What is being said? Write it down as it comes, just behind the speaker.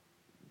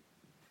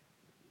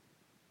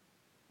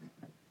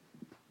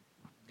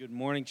Good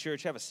morning,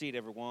 church. Have a seat,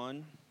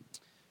 everyone.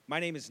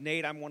 My name is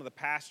Nate. I'm one of the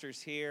pastors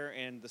here,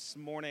 and this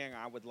morning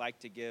I would like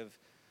to give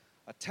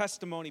a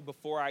testimony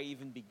before I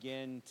even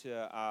begin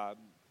to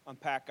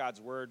unpack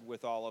God's Word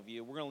with all of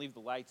you. We're going to leave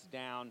the lights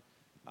down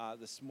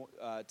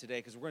today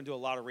because we're going to do a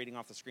lot of reading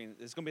off the screen.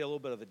 It's going to be a little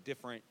bit of a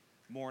different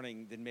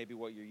morning than maybe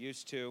what you're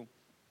used to.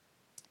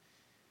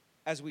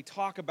 As we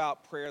talk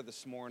about prayer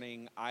this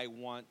morning, I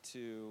want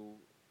to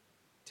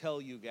tell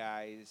you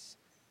guys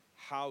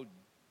how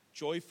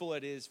joyful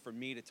it is for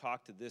me to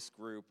talk to this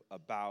group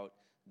about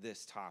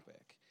this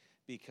topic,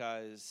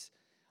 because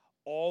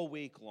all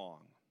week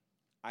long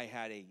I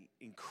had an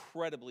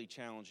incredibly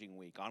challenging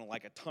week on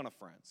like a ton of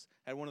fronts.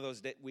 I had one of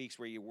those weeks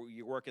where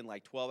you're working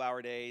like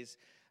 12-hour days.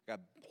 I got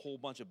a whole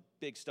bunch of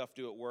big stuff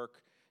to do at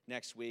work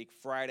next week.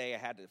 Friday I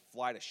had to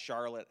fly to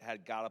Charlotte.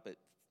 Got up at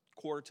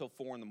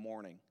 3:45 in the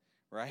morning,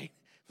 right?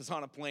 Was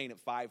on a plane at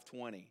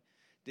 5:20.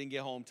 Didn't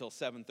get home till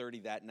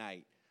 7:30 that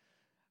night.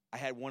 I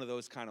had one of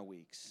those kind of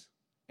weeks.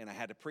 And I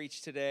had to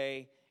preach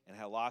today, and I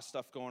had a lot of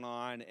stuff going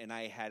on, and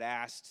I had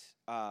asked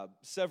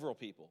several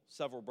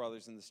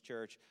brothers in this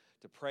church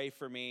to pray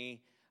for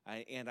me,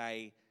 and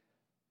I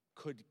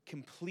could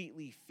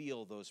completely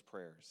feel those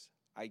prayers.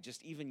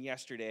 Even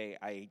yesterday,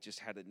 I just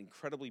had an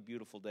incredibly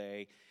beautiful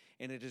day,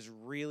 and it is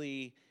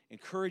really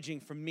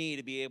encouraging for me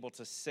to be able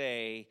to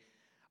say,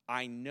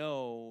 I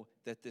know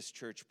that this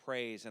church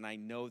prays, and I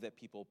know that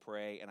people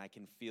pray, and I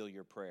can feel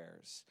your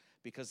prayers.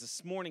 Because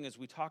this morning, as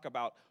we talk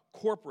about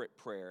corporate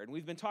prayer, and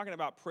we've been talking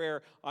about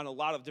prayer on a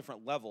lot of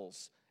different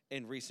levels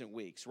in recent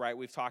weeks, right?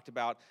 We've talked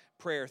about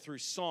prayer through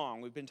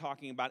song. We've been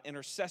talking about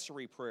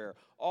intercessory prayer,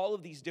 all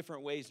of these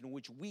different ways in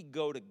which we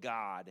go to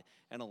God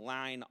and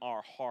align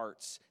our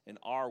hearts and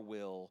our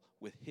will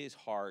with His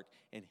heart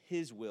and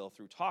His will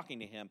through talking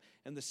to Him.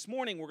 And this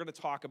morning, we're going to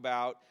talk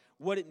about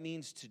what it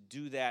means to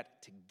do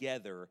that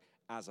together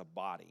as a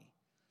body.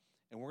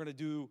 And we're going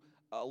to do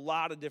a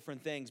lot of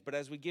different things, but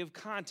as we give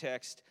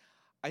context,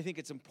 I think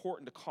it's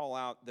important to call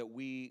out that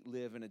we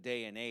live in a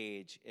day and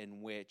age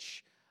in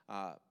which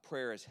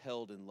prayer is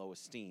held in low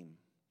esteem.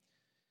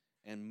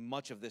 And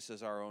much of this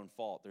is our own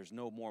fault. There's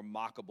no more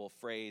mockable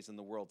phrase in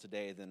the world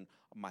today than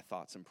my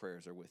thoughts and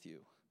prayers are with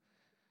you.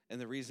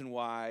 And the reason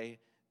why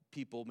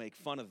people make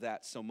fun of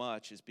that so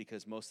much is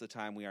because most of the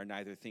time we are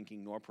neither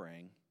thinking nor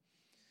praying.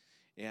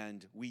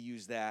 And we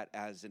use that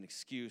as an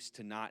excuse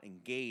to not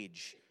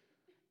engage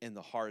in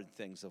the hard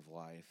things of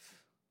life,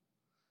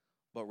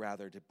 but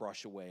rather to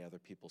brush away other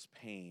people's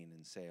pain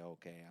and say,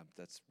 okay,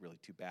 that's really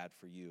too bad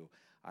for you.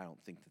 I don't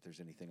think that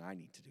there's anything I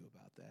need to do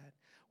about that.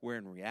 Where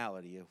in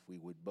reality, if we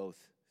would both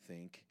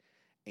think,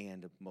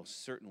 and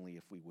most certainly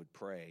if we would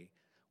pray,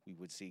 we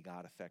would see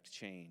God affect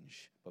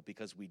change. But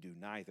because we do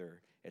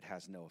neither, it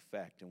has no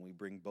effect, and we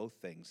bring both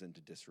things into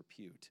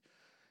disrepute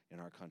in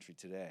our country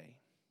today.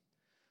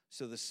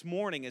 So this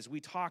morning, as we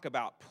talk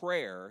about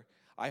prayer,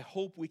 I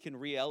hope we can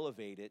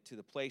re-elevate it to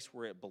the place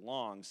where it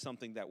belongs,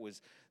 something that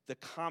was the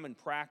common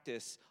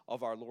practice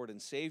of our Lord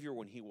and Savior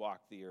when He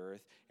walked the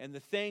earth, and the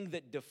thing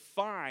that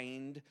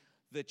defined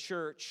the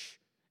church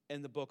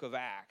in the book of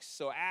Acts.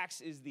 So Acts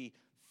is the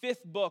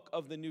 5th book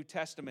of the New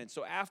Testament.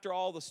 So after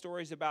all the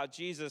stories about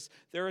Jesus,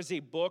 there is a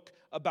book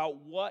about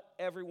what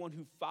everyone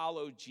who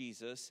followed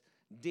Jesus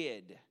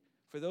did.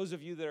 For those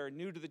of you that are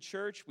new to the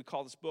church, we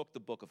call this book the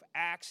Book of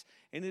Acts,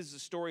 and it is the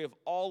story of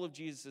all of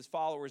Jesus'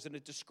 followers, and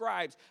it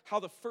describes how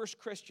the first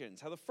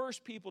Christians, how the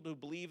first people to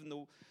believe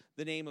in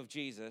the name of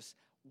Jesus,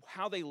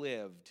 how they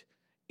lived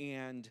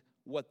and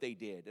what they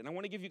did. And I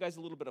want to give you guys a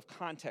little bit of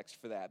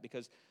context for that,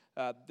 because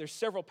there's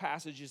several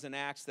passages in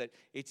Acts that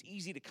it's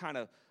easy to kind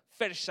of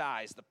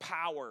fetishize the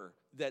power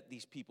that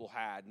these people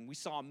had. And we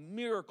saw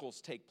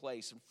miracles take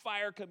place and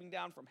fire coming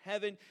down from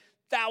heaven,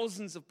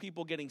 thousands of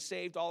people getting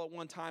saved all at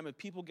one time, and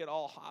people get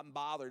all hot and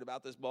bothered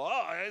about this. These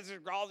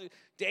are all the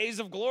days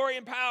of glory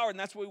and power, and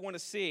that's what we want to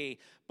see.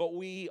 But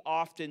we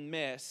often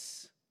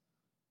miss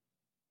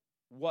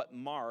what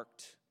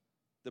marked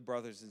the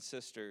brothers and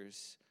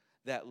sisters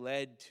that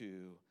led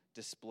to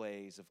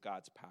displays of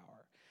God's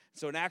power.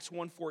 So in Acts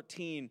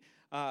 1:14,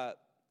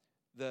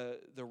 the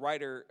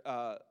writer,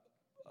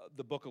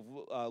 the book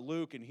of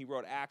Luke, and he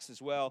wrote Acts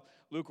as well,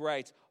 Luke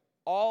writes,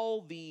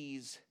 all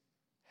these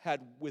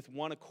had with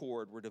one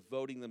accord were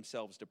devoting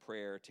themselves to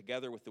prayer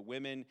together with the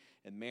women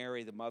and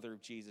Mary, the mother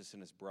of Jesus,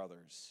 and his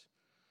brothers.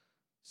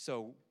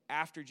 So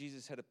after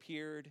Jesus had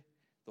appeared,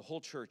 the whole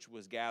church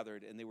was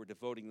gathered, and they were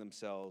devoting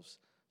themselves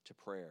to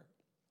prayer.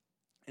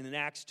 And in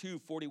Acts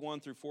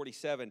 2:41 through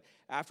 47,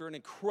 after an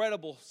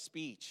incredible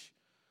speech,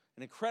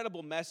 an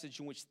incredible message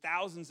in which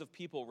thousands of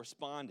people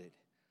responded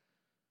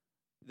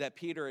that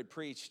Peter had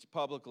preached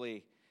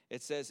publicly,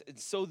 it says, and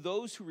so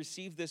those who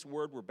received this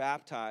word were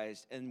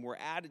baptized and were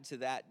added to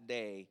that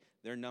day,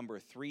 their number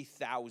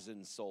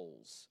 3,000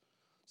 souls.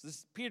 So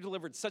Peter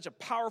delivered such a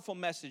powerful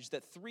message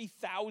that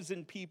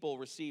 3,000 people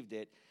received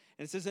it.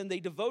 And it says, and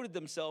they devoted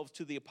themselves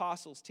to the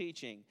apostles'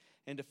 teaching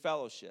and to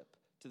fellowship,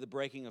 to the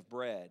breaking of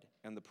bread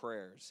and the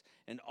prayers.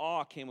 And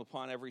awe came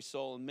upon every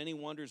soul, and many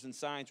wonders and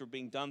signs were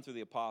being done through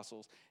the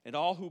apostles. And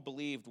all who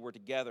believed were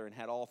together and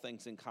had all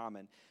things in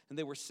common. And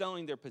they were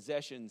selling their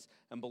possessions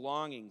and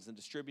belongings and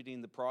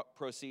distributing the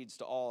proceeds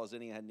to all as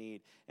any had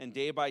need. And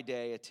day by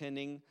day,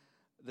 attending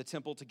the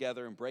temple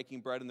together and breaking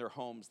bread in their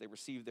homes, they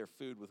received their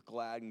food with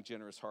glad and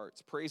generous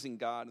hearts, praising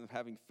God and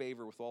having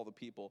favor with all the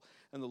people.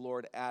 And the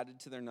Lord added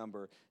to their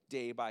number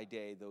day by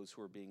day those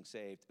who were being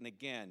saved. And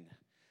again,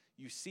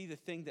 you see the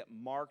thing that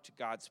marked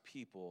God's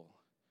people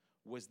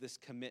was this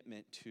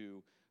commitment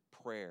to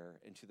prayer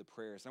and to the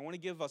prayers. And I want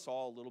to give us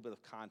all a little bit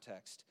of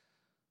context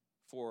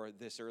for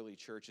this early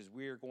church as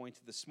we are going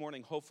to this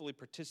morning hopefully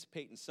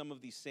participate in some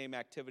of these same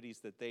activities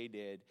that they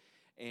did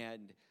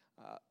and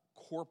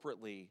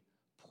corporately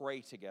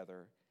pray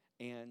together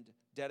and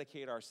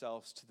dedicate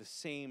ourselves to the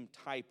same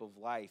type of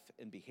life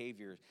and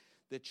behavior.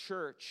 The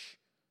church,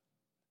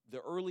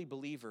 the early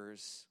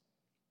believers,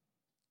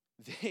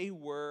 they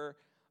were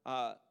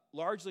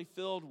largely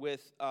filled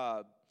with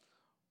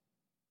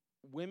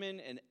women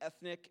and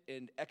ethnic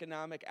and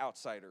economic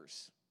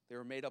outsiders. They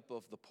were made up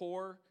of the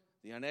poor,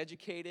 the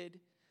uneducated.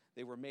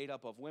 They were made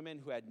up of women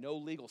who had no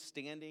legal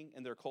standing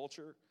in their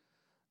culture.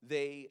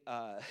 They,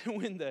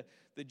 when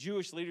the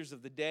Jewish leaders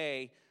of the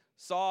day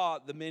saw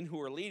the men who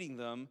were leading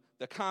them,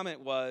 the comment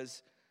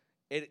was,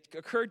 it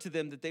occurred to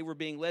them that they were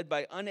being led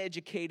by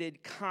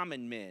uneducated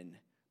common men,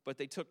 but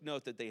they took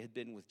note that they had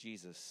been with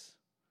Jesus.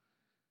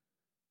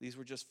 These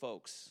were just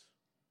folks.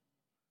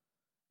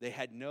 They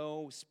had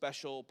no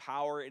special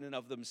power in and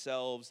of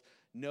themselves,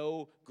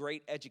 no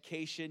great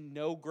education,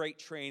 no great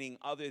training,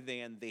 other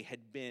than they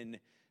had been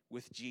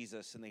with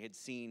Jesus and they had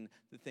seen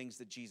the things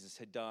that Jesus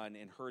had done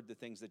and heard the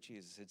things that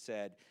Jesus had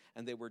said,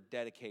 and they were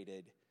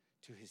dedicated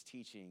to his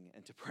teaching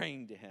and to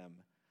praying to him.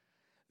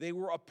 They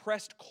were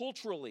oppressed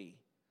culturally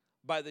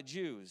by the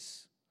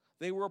Jews.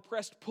 They were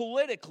oppressed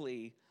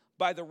politically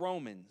by the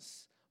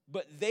Romans,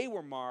 but they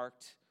were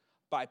marked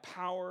by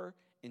power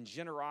and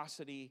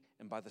generosity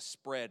and by the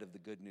spread of the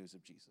good news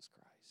of Jesus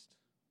Christ.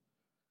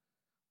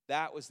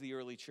 That was the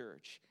early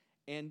church.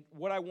 And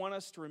what I want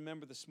us to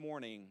remember this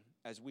morning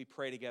as we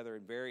pray together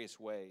in various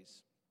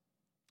ways,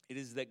 it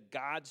is that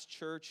God's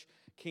church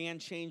can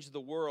change the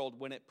world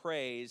when it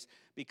prays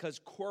because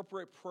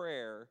corporate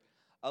prayer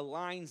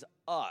aligns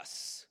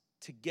us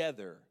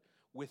together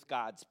with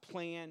God's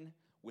plan,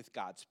 with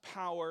God's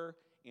power,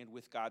 and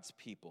with God's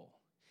people.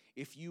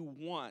 If you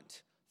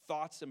want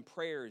thoughts and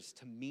prayers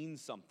to mean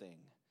something,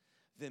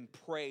 then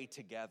pray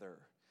together,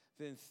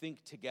 then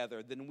think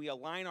together, then we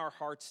align our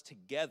hearts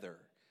together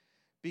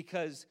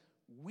because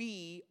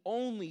we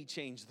only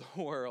change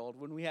the world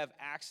when we have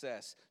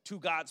access to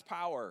God's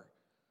power.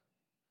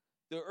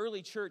 The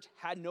early church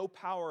had no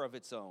power of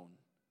its own.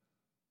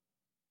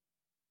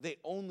 They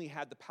only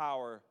had the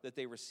power that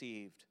they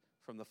received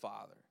from the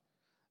Father.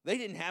 They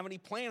didn't have any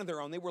plan of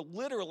their own. They were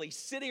literally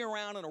sitting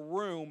around in a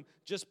room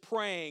just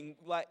praying,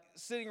 like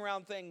sitting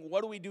around thinking,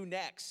 what do we do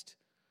next?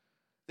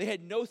 They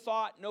had no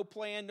thought, no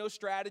plan, no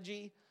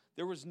strategy.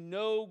 There was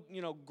no,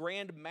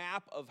 grand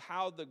map of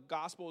how the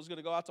gospel was going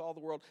to go out to all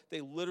the world.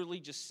 They literally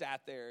just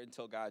sat there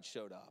until God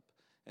showed up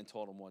and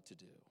told them what to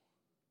do.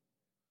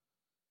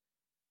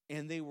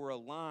 And they were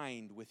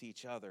aligned with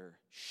each other,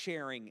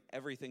 sharing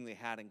everything they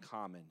had in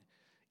common,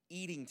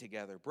 eating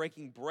together,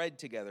 breaking bread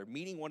together,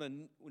 meeting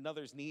one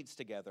another's needs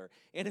together.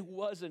 And it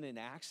wasn't an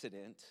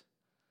accident.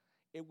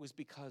 It was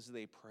because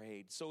they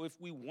prayed. So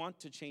if we want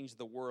to change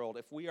the world,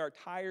 if we are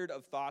tired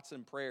of thoughts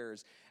and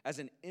prayers as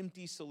an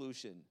empty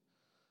solution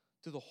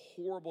to the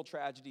horrible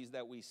tragedies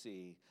that we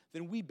see,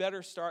 then we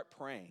better start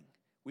praying.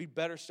 We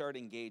better start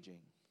engaging.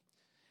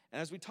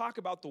 And as we talk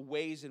about the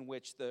ways in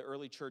which the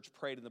early church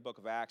prayed in the book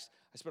of Acts,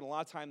 I spent a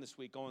lot of time this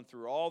week going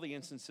through all the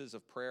instances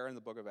of prayer in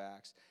the book of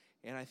Acts.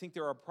 And I think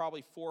there are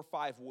probably 4 or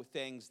 5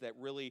 things that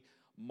really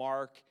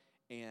mark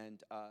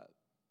and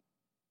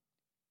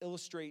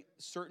illustrate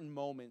certain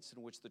moments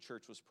in which the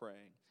church was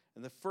praying.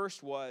 And the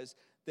first was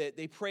that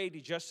they prayed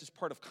just as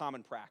part of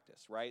common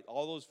practice, right?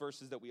 All those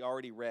verses that we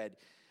already read,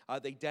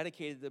 they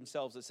dedicated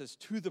themselves, it says,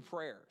 to the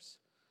prayers.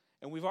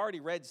 And we've already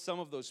read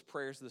some of those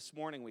prayers this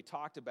morning. We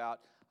talked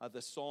about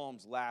the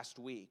Psalms last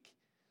week.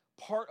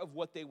 Part of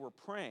what they were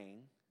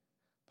praying,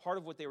 part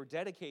of what they were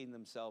dedicating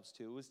themselves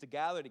to was to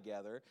gather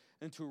together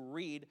and to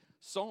read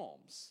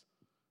Psalms.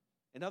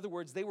 In other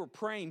words, they were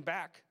praying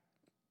back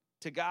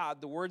to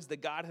God the words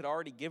that God had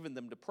already given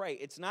them to pray.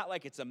 It's not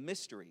like it's a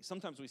mystery.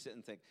 Sometimes we sit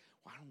and think,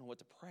 well, I don't know what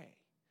to pray.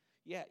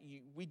 Yeah,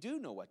 we do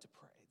know what to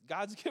pray.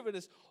 God's given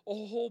us a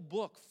whole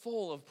book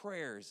full of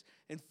prayers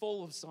and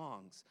full of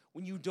songs.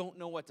 When you don't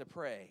know what to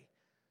pray,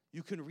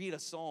 you can read a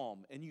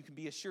psalm and you can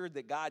be assured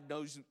that God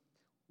knows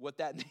what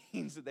that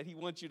means and that he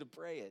wants you to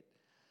pray it.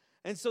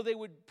 And so they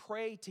would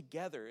pray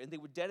together and they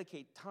would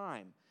dedicate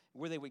time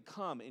where they would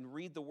come and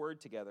read the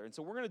word together. And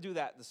so we're going to do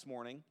that this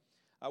morning.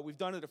 We've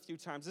done it a few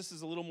times. This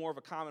is a little more of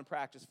a common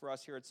practice for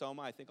us here at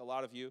Soma. I think a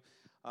lot of you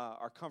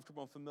are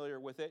comfortable and familiar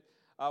with it.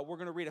 We're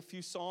going to read a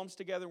few Psalms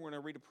together. We're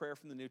going to read a prayer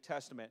from the New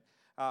Testament.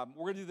 We're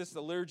going to do this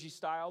the liturgy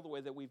style, the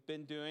way that we've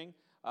been doing.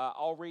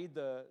 I'll read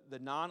the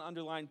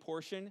non-underlined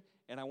portion,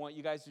 and I want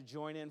you guys to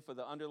join in for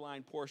the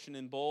underlined portion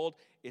in bold.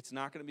 It's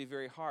not going to be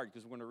very hard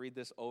because we're going to read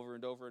this over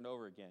and over and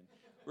over again.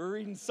 We're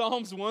reading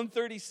Psalms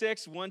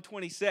 136,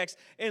 126,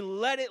 and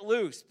let it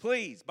loose,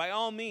 please, by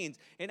all means.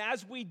 And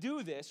as we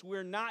do this,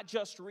 we're not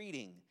just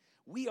reading.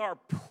 We are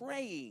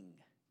praying.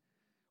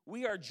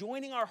 We are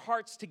joining our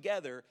hearts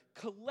together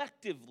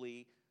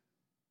collectively,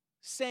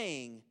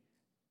 saying,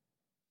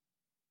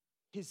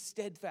 His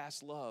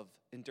steadfast love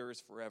endures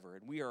forever.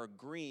 And we are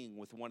agreeing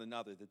with one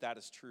another that that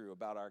is true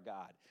about our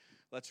God.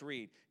 Let's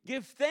read.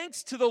 Give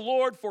thanks to the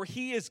Lord, for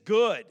He is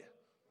good.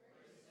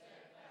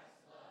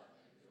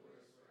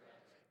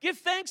 Give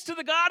thanks to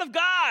the God of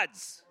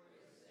gods.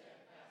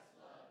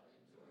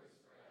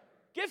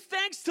 Give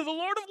thanks to the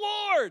Lord of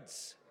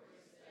lords.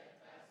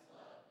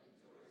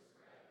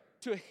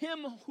 To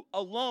Him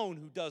alone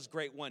who does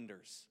great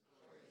wonders.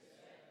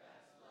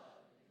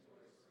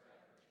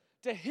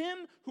 To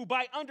Him who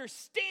by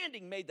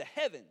understanding made the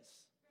heavens.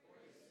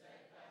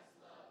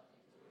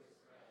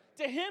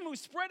 To Him who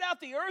spread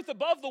out the earth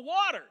above the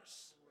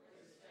waters.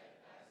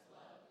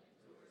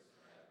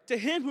 To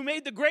Him who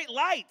made the great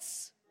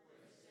lights.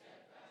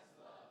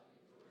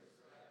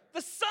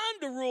 The sun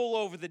to rule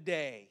over the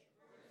day.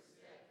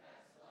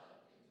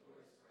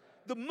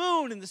 The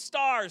moon and the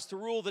stars to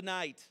rule the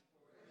night.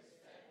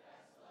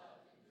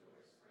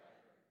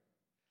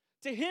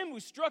 To Him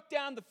who struck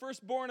down the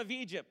firstborn of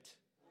Egypt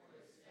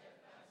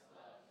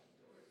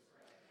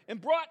and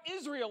brought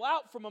Israel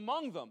out from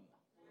among them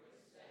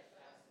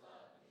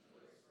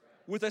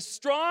with a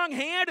strong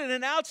hand and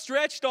an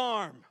outstretched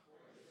arm.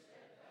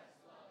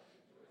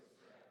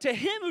 To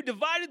Him who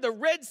divided the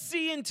Red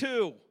Sea in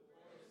two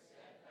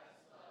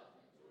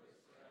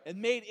and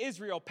made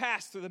Israel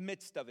pass through the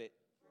midst of it.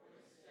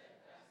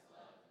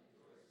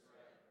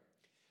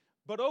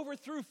 But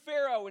overthrew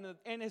Pharaoh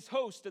and his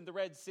host in the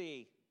Red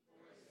Sea.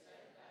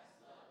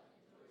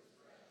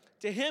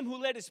 To Him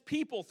who led His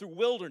people through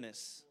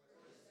wilderness.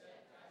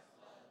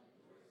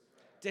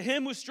 To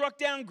Him who struck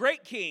down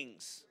great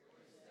kings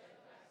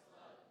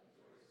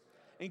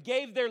and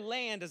gave their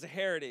land as a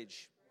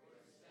heritage.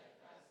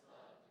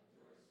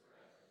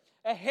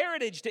 A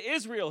heritage to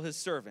Israel, His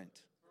servant.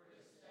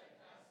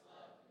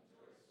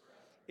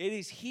 It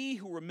is He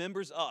who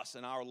remembers us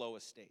in our low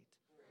estate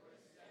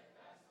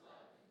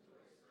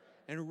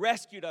and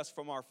rescued us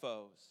from our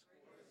foes.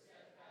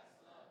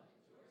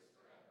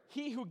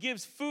 He who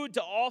gives food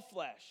to all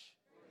flesh.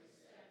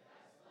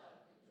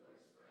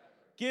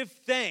 Give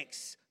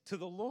thanks to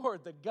the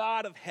Lord, the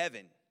God of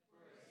heaven.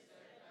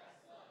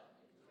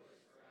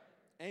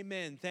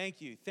 Amen.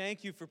 Thank you.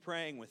 Thank you for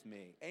praying with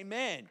me.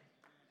 Amen.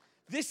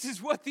 This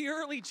is what the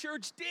early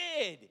church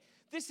did.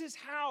 This is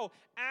how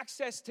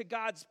access to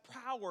God's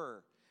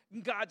power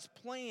and God's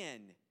plan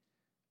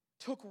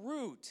took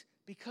root,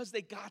 because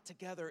they got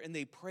together and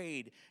they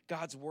prayed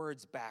God's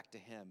words back to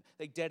Him.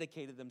 They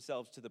dedicated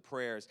themselves to the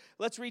prayers.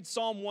 Let's read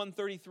Psalm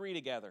 133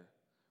 together.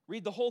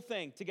 Read the whole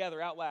thing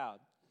together out loud.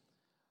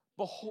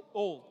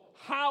 Behold,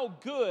 how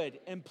good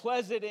and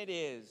pleasant it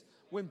is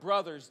when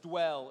brothers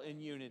dwell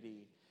in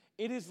unity.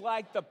 It is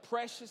like the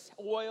precious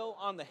oil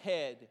on the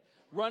head,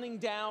 running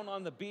down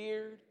on the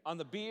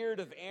beard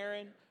of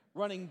Aaron,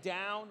 running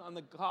down on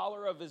the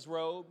collar of his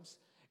robes.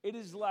 It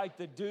is like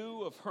the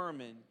dew of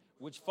Hermon,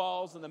 which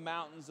falls on the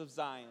mountains of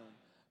Zion.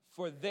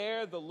 For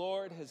there the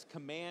Lord has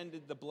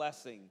commanded the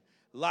blessing,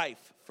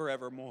 life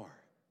forevermore.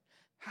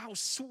 How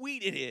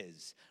sweet it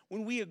is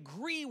when we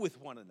agree with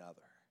one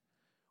another,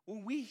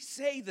 when we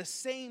say the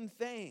same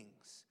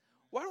things.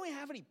 Why don't we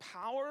have any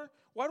power?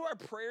 Why do our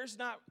prayers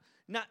not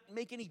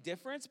make any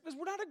difference? Because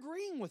we're not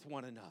agreeing with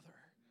one another.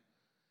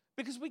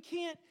 Because we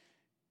can't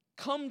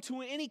come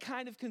to any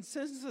kind of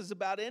consensus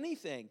about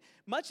anything,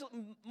 much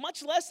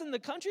less in the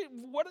country.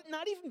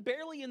 Not even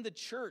barely in the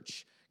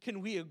church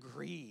can we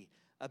agree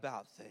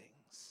about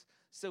things.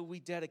 So we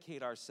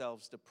dedicate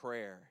ourselves to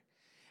prayer.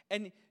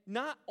 And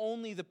not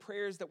only the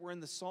prayers that were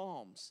in the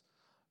Psalms,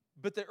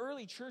 but the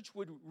early church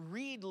would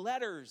read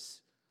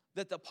letters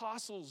that the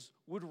apostles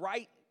would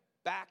write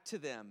back to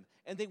them,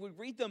 and they would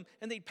read them,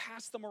 and they'd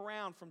pass them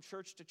around from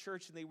church to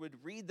church, and they would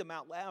read them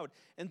out loud,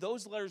 and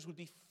those letters would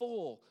be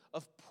full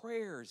of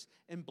prayers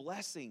and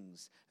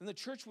blessings, and the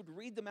church would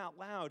read them out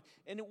loud,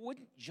 and it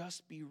wouldn't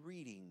just be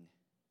reading,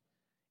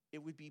 it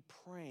would be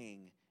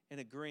praying and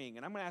agreeing.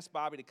 And I'm going to ask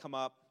Bobby to come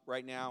up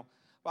right now.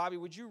 Bobby,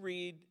 would you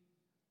read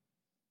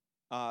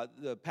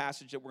the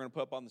passage that we're going to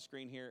put up on the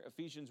screen here,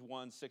 Ephesians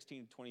 1,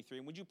 16 to 23,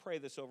 and would you pray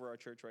this over our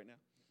church right now?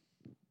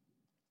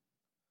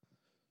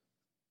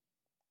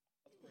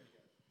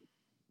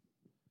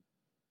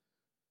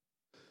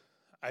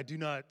 I do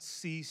not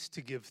cease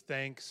to give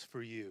thanks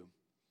for you,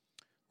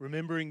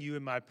 remembering you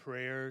in my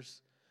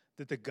prayers,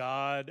 that the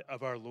God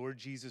of our Lord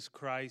Jesus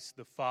Christ,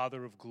 the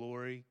Father of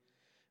glory,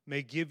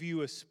 may give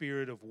you a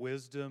spirit of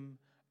wisdom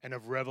and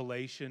of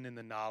revelation in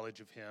the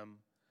knowledge of Him,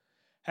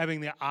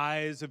 having the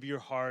eyes of your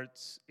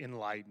hearts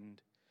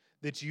enlightened,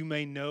 that you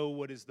may know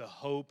what is the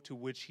hope to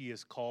which He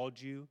has called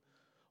you,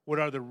 what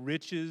are the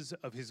riches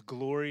of His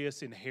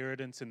glorious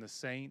inheritance in the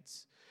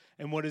saints,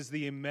 and what is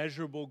the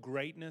immeasurable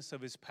greatness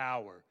of his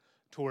power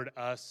toward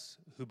us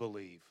who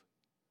believe.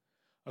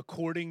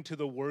 According to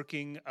the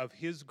working of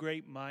his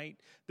great might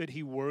that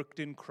he worked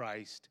in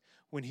Christ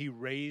when he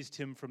raised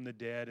him from the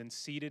dead and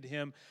seated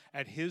him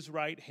at his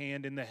right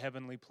hand in the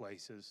heavenly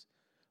places,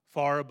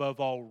 far above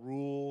all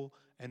rule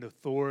and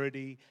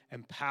authority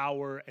and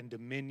power and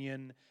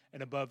dominion,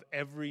 and above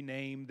every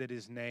name that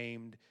is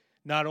named,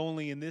 not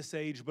only in this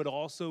age, but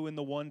also in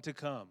the one to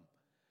come.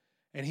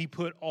 And he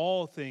put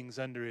all things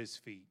under his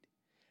feet,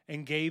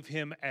 and gave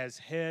him as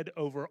head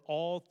over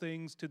all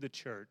things to the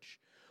church,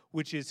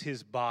 which is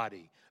his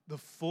body, the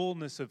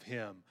fullness of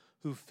him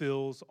who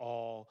fills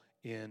all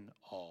in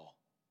all.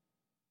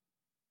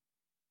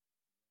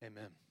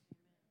 Amen.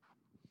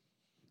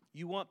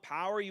 You want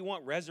power? You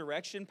want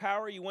resurrection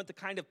power? You want the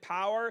kind of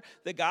power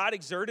that God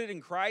exerted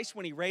in Christ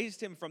when he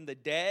raised him from the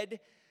dead?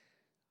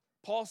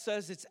 Paul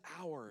says it's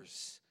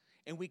ours.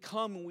 And we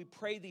come and we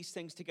pray these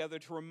things together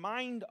to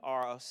remind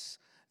us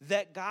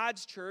that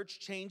God's church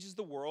changes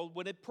the world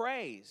when it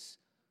prays.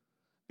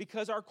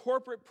 Because our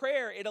corporate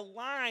prayer, it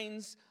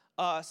aligns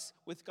us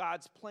with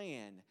God's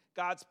plan,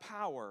 God's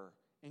power,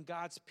 and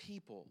God's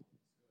people.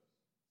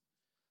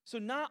 So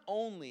not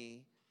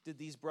only did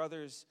these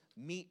brothers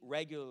meet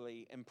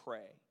regularly and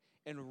pray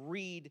and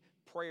read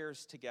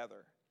prayers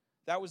together,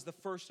 that was the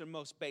first and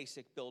most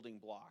basic building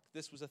block.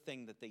 This was a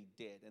thing that they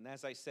did. And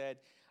as I said,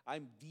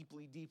 I'm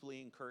deeply,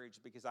 deeply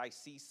encouraged because I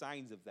see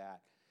signs of that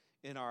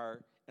in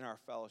our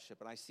fellowship.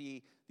 And I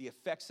see the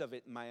effects of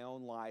it in my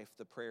own life,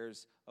 the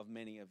prayers of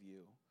many of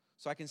you.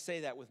 So I can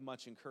say that with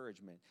much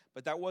encouragement.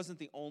 But that wasn't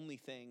the only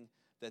thing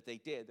that they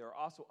did. There are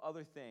also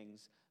other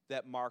things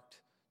that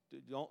marked.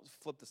 Don't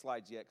flip the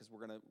slides yet because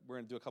we're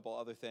gonna do a couple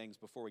other things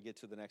before we get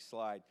to the next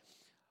slide.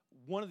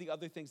 One of the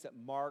other things that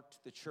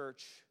marked the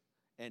church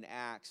in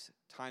Acts,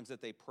 times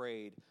that they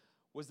prayed,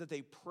 was that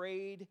they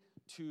prayed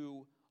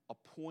to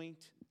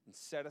appoint and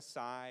set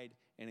aside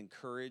and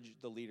encourage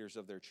the leaders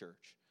of their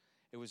church.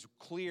 It was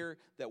clear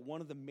that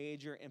one of the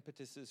major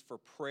impetuses for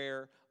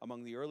prayer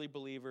among the early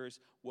believers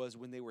was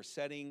when they were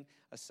setting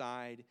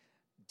aside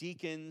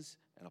deacons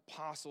and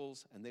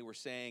apostles, and they were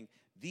saying,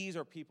 these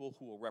are people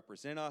who will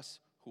represent us,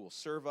 who will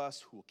serve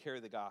us, who will carry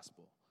the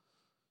gospel.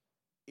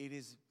 It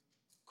is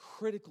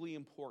critically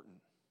important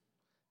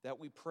that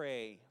we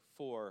pray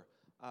for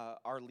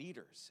our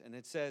leaders. And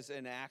it says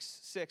in Acts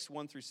 6,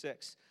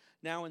 1-6,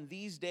 now in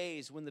these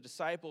days when the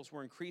disciples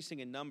were increasing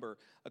in number,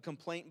 a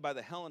complaint by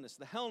the Hellenists.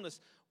 The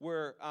Hellenists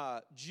were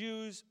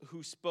Jews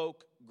who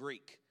spoke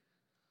Greek.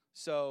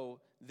 So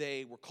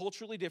they were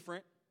culturally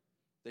different.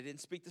 They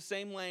didn't speak the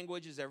same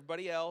language as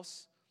everybody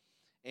else.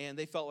 And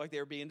they felt like they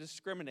were being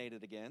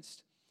discriminated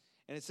against.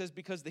 And it says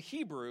because the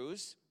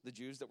Hebrews, the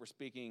Jews that were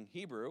speaking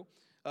Hebrew,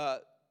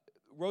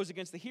 rose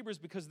against the Hebrews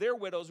because their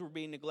widows were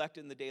being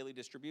neglected in the daily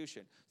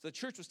distribution. So the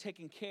church was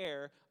taking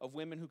care of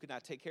women who could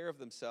not take care of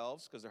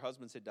themselves because their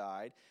husbands had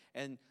died.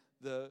 And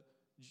the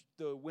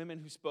women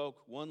who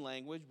spoke one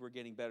language were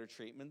getting better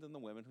treatment than the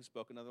women who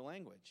spoke another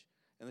language.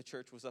 And the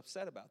church was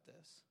upset about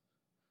this.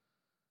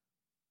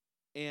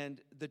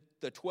 And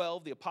the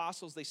 12, the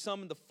apostles, they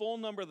summoned the full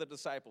number of the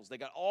disciples. They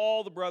got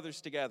all the brothers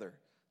together,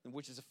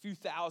 which is a few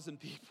thousand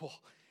people.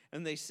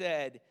 And they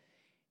said,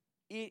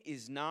 it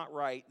is not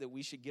right that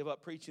we should give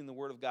up preaching the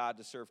word of God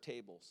to serve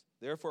tables.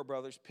 Therefore,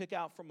 brothers, pick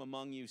out from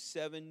among you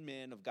 7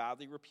 men of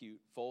godly repute,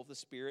 full of the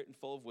Spirit and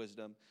full of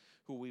wisdom,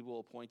 who we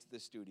will appoint to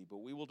this duty. But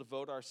we will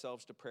devote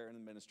ourselves to prayer and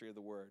the ministry of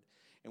the word.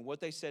 And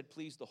what they said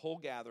pleased the whole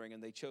gathering,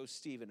 and they chose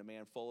Stephen, a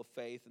man full of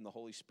faith and the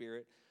Holy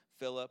Spirit,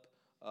 Philip,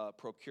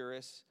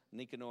 Prochorus,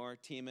 Nicanor,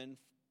 Timon,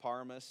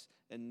 Parmenas,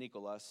 and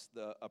Nicholas,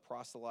 a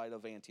proselyte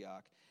of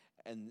Antioch.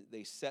 And they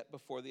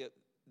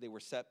were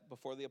set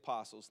before the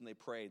apostles, and they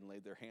prayed and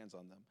laid their hands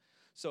on them.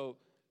 So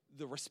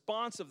the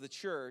response of the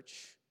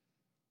church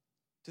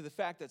to the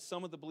fact that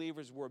some of the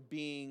believers were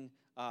being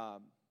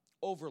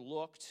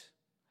overlooked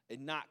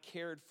and not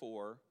cared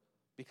for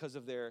because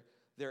of their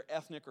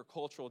ethnic or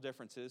cultural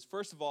differences,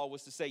 first of all,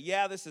 was to say,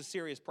 yeah, this is a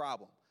serious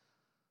problem.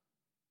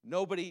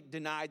 Nobody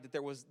denied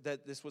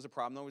that this was a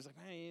problem. Nobody was like,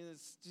 hey,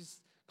 let's just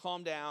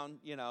calm down,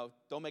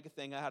 don't make a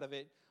thing out of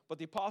it. But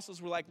the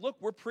apostles were like, look,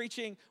 we're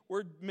preaching,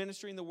 we're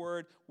ministering the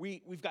word.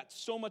 We've got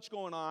so much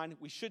going on.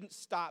 We shouldn't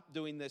stop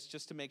doing this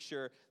just to make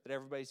sure that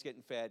everybody's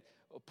getting fed.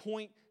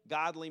 Appoint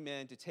godly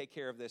men to take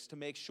care of this, to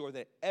make sure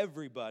that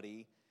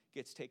everybody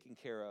gets taken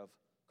care of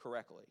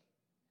correctly.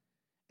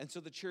 And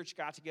so the church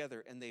got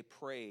together and they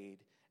prayed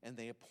and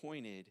they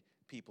appointed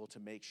people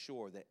to make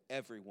sure that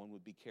everyone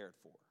would be cared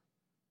for.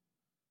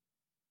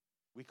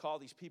 We call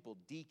these people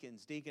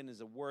deacons. Deacon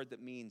is a word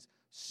that means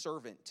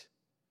servant.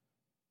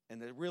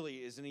 And it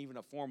really isn't even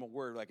a formal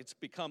word. Like it's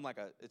become like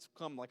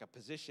a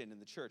position in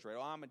the church, right?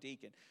 Oh, I'm a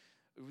deacon.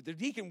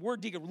 The word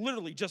deacon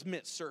literally just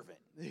meant servant.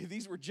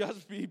 These were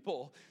just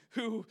people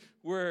who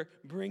were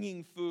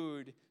bringing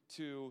food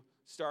to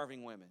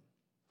starving women.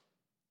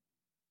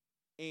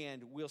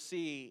 And we'll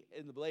see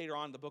later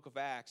on in the book of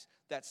Acts,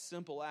 that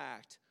simple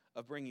act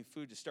of bringing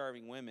food to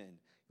starving women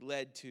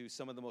led to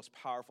some of the most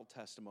powerful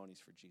testimonies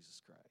for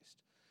Jesus Christ.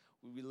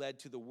 We led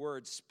to the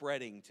word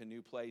spreading to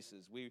new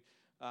places. We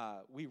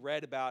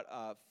read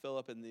about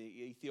Philip and the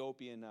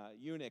Ethiopian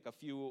eunuch a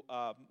few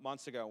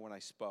months ago when I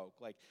spoke.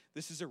 Like,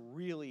 this is a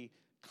really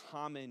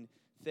common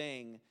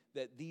thing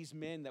that these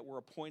men that were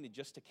appointed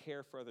just to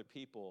care for other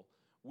people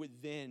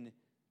would then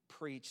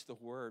preach the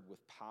word with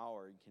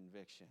power and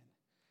conviction.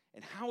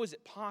 And how is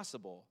it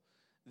possible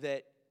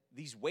that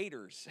these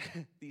waiters,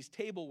 these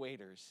table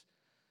waiters,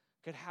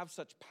 could have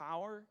such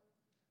power,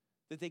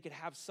 that they could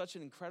have such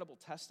an incredible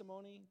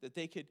testimony, that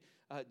they could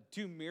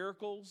do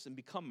miracles and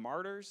become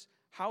martyrs?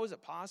 How is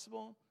it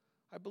possible?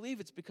 I believe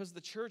it's because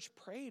the church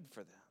prayed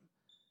for them,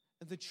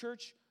 and the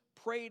church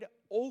prayed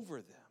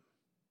over them.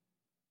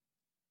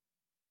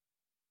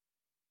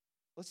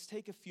 Let's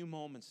take a few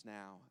moments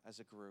now as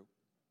a group,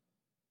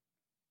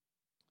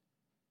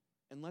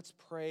 and let's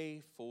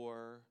pray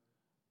for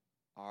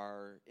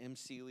our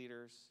MC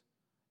leaders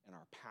and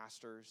our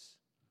pastors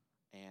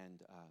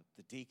and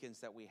the deacons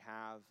that we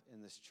have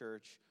in this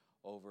church,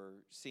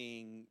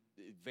 overseeing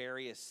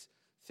various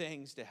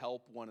things to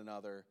help one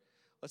another.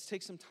 Let's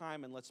take some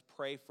time and let's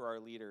pray for our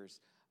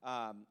leaders.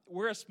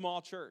 We're a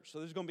small church,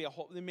 so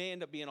there may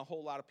end up being a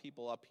whole lot of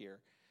people up here.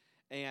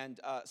 And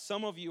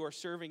some of you are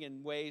serving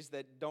in ways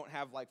that don't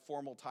have like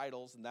formal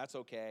titles, and that's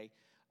okay.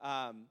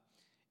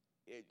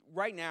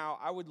 Right now,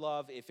 I would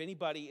love if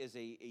anybody is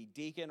a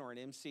deacon or an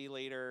MC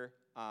leader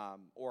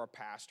or a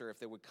pastor, if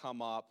they would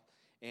come up,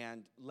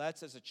 and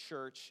let's, as a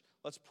church,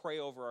 let's pray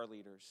over our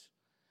leaders.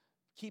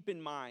 Keep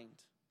in mind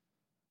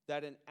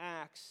that in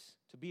Acts,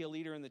 to be a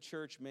leader in the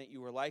church meant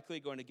you were likely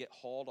going to get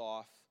hauled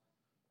off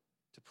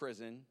to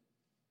prison,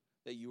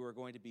 that you were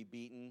going to be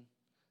beaten.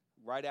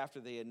 Right after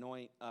they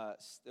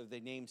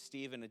named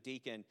Stephen a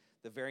deacon,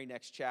 the very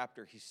next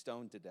chapter, he's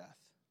stoned to death.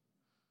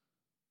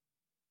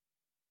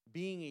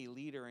 Being a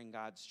leader in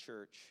God's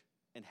church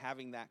and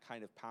having that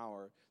kind of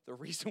power, the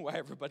reason why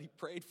everybody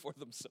prayed for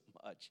them so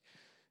much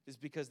is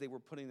because they were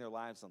putting their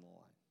lives on the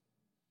line.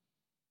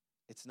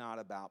 It's not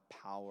about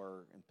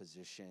power and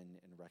position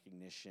and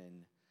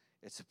recognition.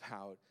 It's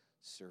about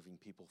serving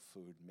people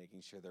food, making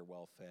sure they're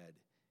well fed,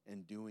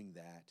 and doing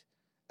that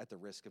at the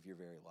risk of your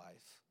very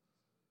life.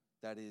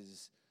 That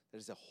is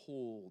a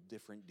whole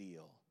different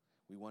deal.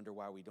 We wonder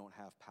why we don't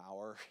have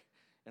power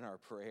in our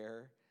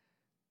prayer,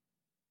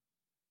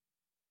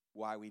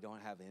 why we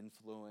don't have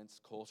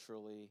influence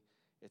culturally.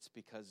 It's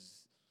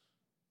because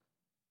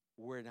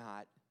we're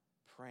not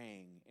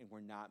praying and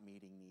we're not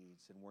meeting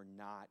needs and we're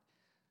not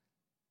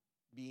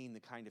being the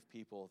kind of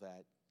people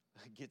that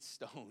get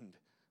stoned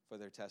for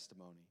their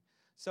testimony.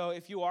 So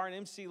if you are an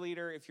MC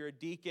leader, if you're a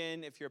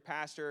deacon, if you're a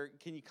pastor,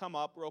 can you come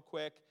up real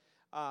quick?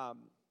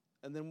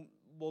 And then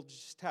we'll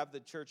just have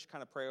the church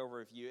kind of pray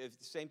over you.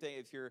 Same thing,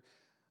 if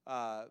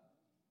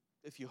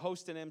you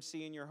host an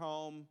MC in your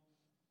home,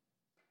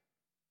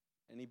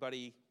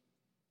 anybody?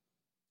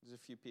 There's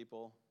a few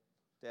people.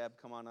 Deb,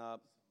 come on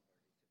up.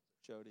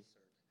 Jody.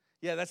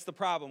 Yeah, that's the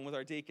problem with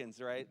our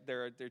deacons, right?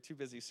 They're too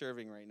busy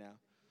serving right now.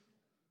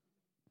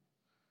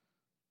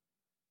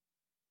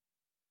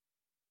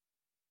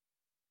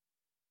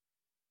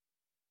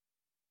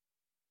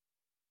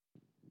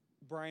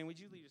 Brian, would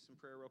you lead us in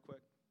prayer real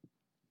quick?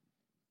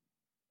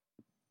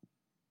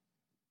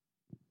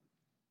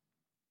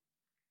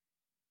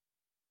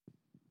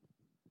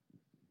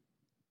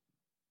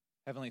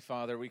 Heavenly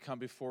Father, we come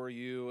before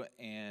you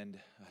and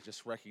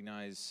just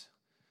recognize,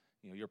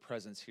 your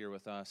presence here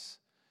with us.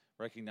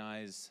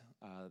 Recognize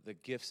the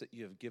gifts that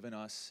you have given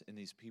us in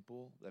these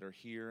people that are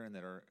here and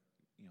that are,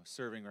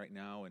 serving right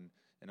now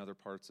in other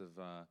parts of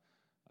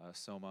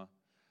Soma.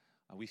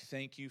 We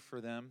thank you for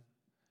them.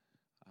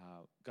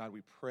 God,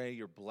 we pray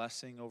your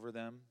blessing over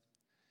them.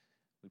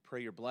 We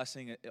pray your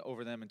blessing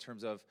over them in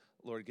terms of,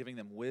 Lord, giving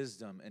them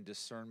wisdom and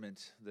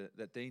discernment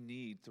that they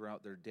need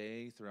throughout their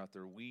day, throughout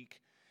their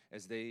week,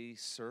 as they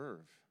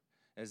serve,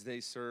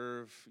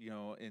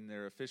 in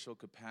their official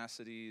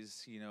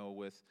capacities,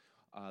 with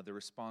the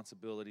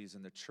responsibilities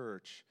in the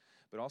church,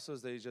 but also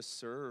as they just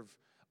serve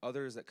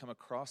others that come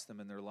across them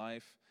in their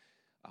life,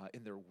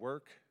 in their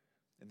work,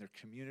 in their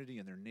community,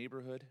 in their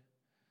neighborhood.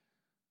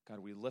 God,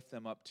 we lift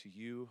them up to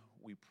you.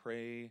 We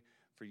pray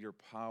for your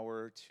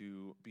power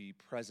to be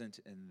present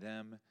in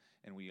them,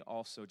 and we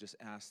also just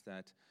ask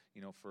that,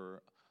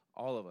 for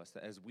all of us,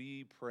 that as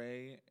we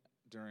pray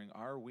during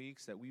our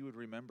weeks, that we would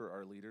remember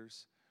our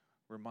leaders.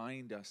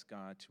 Remind us,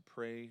 God, to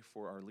pray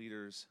for our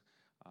leaders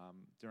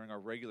during our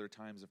regular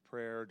times of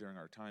prayer, during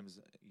our times,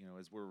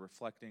 as we're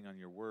reflecting on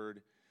your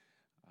word.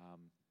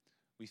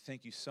 We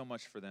thank you so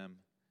much for them,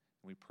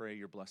 and we pray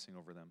your blessing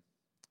over them.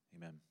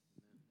 Amen.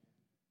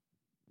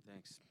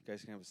 Thanks. You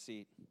guys can have a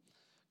seat.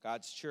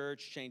 God's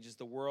church changes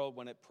the world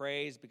when it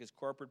prays because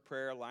corporate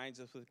prayer aligns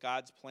us with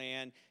God's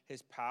plan,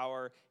 his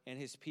power, and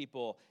his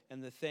people.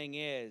 And the thing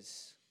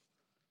is,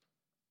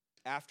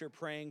 after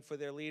praying for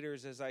their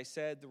leaders, as I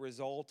said, the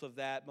result of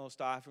that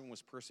most often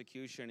was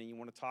persecution. And you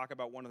want to talk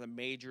about one of the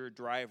major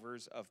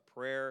drivers of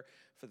prayer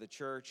for the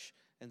church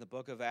in the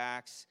book of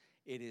Acts,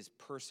 it is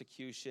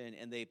persecution.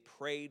 And they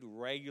prayed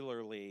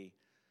regularly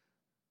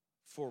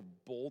for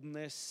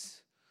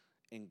boldness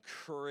and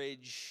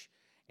courage,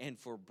 and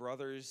for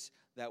brothers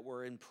that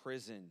were in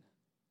prison.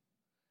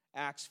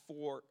 Acts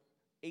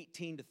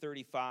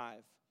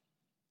 4:18-35.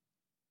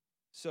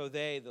 So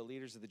they, the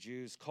leaders of the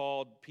Jews,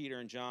 called Peter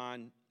and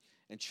John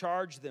and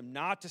charged them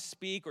not to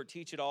speak or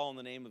teach at all in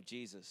the name of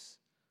Jesus.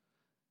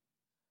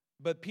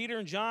 But Peter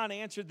and John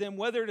answered them,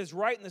 whether it is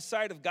right in the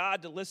sight of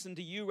God to listen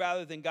to you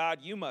rather than God,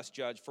 you must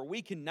judge, for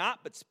we cannot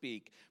but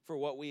speak for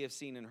what we have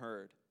seen and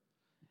heard.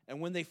 And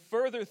when they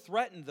further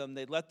threatened them,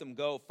 they let them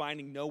go,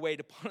 finding no way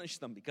to punish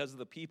them because of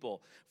the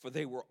people, for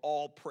they were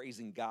all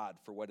praising God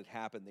for what had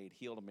happened. They had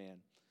healed a man.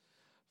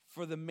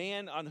 For the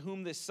man on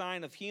whom this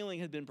sign of healing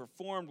had been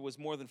performed was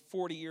more than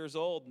 40 years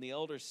old, and the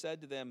elders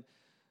said to them,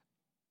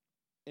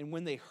 and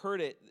when they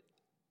heard it,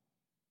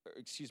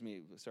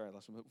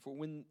 For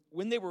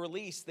when they were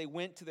released, they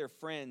went to their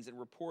friends and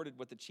reported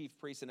what the chief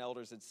priests and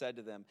elders had said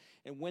to them.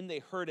 And when they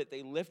heard it,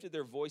 they lifted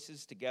their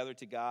voices together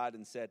to God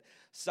and said,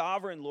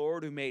 Sovereign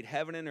Lord, who made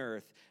heaven and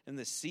earth and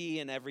the sea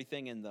and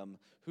everything in them,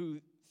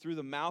 who through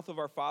the mouth of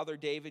our father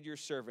David, your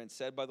servant,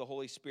 said by the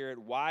Holy Spirit,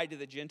 why do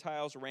the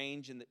Gentiles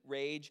rage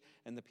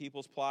and the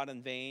peoples plot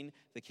in vain?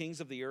 The kings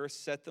of the earth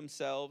set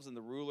themselves and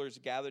the rulers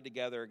gathered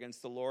together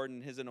against the Lord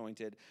and his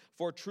anointed.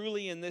 For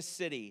truly in this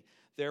city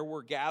there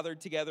were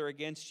gathered together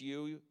against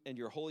you and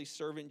your holy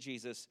servant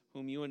Jesus,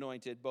 whom you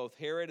anointed, both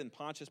Herod and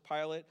Pontius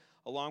Pilate,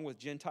 along with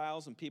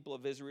Gentiles and people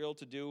of Israel,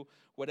 to do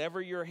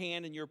whatever your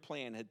hand and your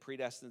plan had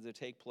predestined to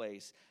take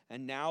place.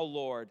 And now,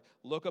 Lord,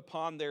 look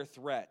upon their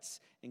threats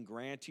and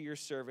grant to your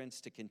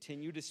servants to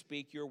continue to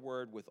speak your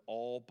word with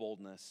all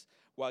boldness,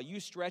 while you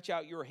stretch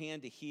out your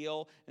hand to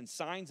heal, and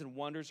signs and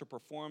wonders are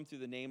performed through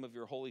the name of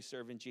your holy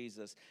servant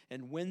Jesus.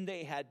 And when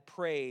they had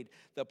prayed,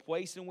 the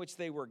place in which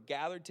they were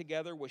gathered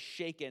together was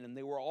shaken, and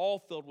they were all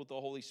filled with the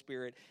Holy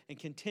Spirit and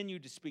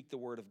continued to speak the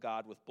word of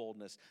God with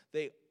boldness.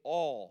 They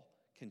all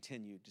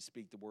continued to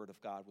speak the word of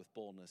God with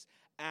boldness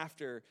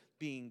after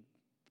being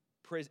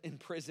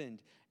imprisoned,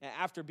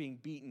 after being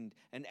beaten,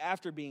 and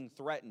after being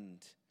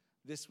threatened.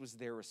 This was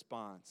their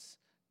response.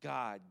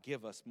 God,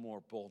 give us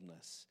more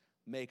boldness.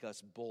 Make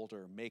us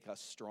bolder, make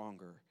us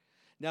stronger.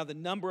 Now the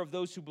number of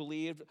those who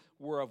believed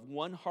were of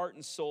one heart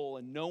and soul,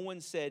 and no one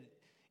said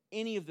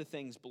any of the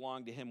things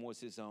belonged to him was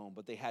his own,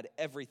 but they had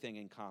everything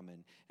in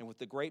common. And with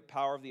the great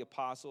power of the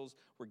apostles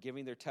were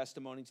giving their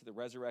testimony to the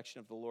resurrection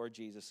of the Lord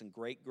Jesus, and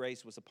great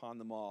grace was upon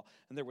them all.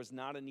 And there was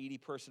not a needy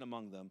person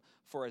among them,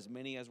 for as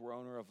many as were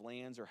owner of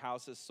lands or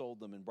houses sold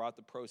them and brought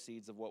the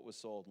proceeds of what was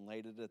sold and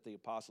laid it at the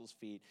apostles'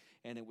 feet,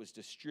 and it was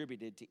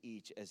distributed to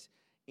each as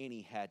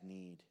any had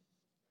need.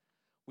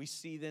 We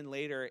see then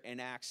later in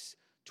Acts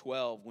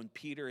 12 when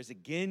Peter is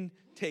again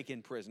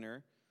taken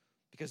prisoner,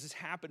 because this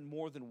happened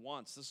more than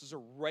once. This is a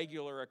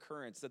regular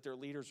occurrence that their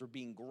leaders were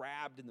being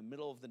grabbed in the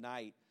middle of the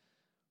night,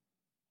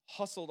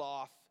 hustled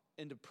off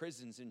into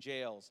prisons and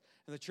jails.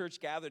 And the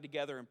church gathered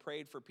together and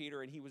prayed for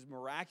Peter, and he was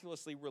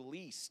miraculously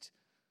released.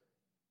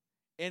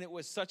 And it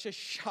was such a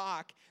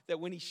shock that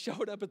when he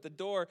showed up at the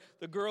door,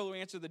 the girl who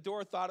answered the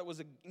door thought it was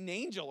an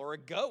angel or a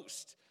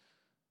ghost.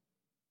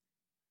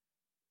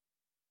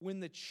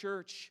 When the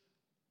church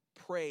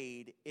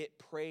prayed, it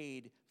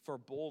prayed for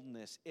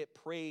boldness. It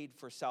prayed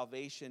for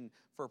salvation,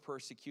 for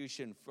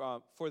persecution,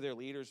 for their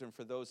leaders and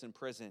for those in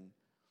prison.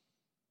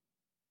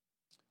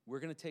 We're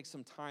going to take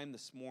some time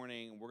this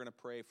morning, and we're going to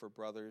pray for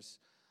brothers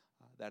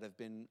that have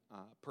been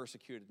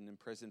persecuted and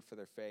imprisoned for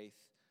their faith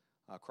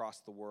across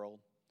the world.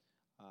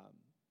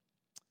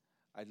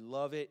 I'd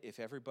love it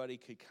if everybody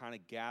could kind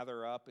of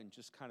gather up in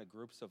just kind of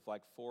groups of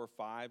like 4 or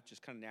 5,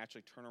 just kind of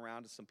naturally turn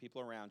around to some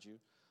people around you.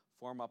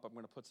 Form up. I'm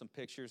going to put some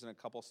pictures and a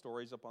couple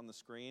stories up on the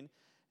screen,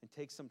 and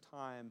take some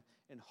time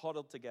and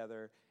huddle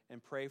together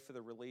and pray for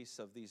the release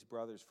of these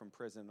brothers from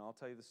prison. I'll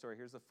tell you the story.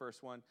 Here's the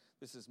first one.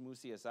 This is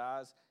Musi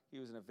Azaz. He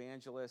was an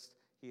evangelist.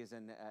 He is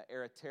in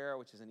Eritrea,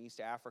 which is in East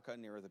Africa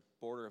near the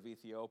border of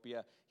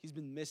Ethiopia. He's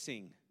been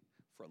missing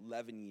for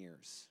 11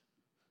 years.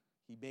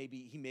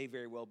 He may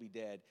very well be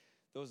dead.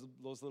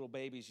 Those little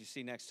babies you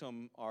see next to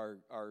him are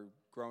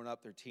grown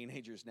up. They're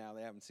teenagers now.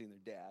 They haven't seen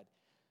their dad.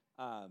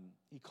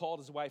 He called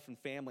his wife and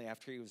family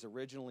after he was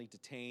originally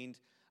detained.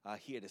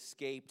 He had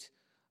escaped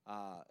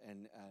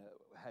and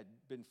had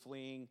been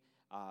fleeing,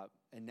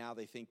 and now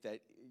they think that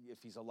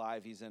if he's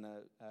alive, he's in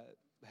a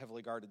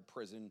heavily guarded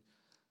prison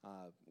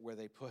where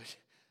they put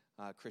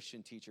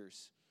Christian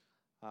teachers.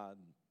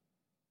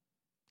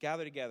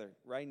 Gather together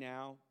right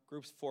now,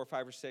 groups 4,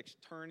 5, or 6.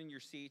 Turn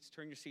your seats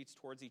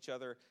towards each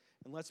other,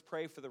 and let's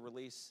pray for the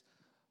release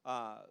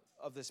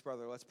of this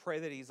brother. Let's pray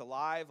that he's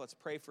alive. Let's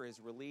pray for his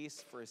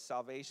release, for his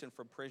salvation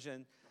from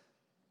prison,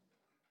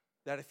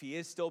 that if he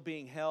is still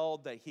being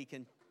held, that he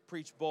can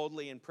preach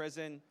boldly in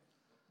prison.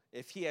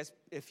 If he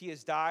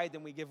has died,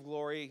 then we give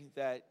glory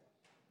that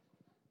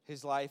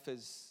his life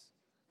is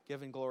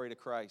giving glory to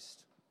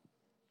Christ.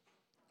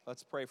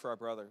 Let's pray for our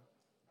brother.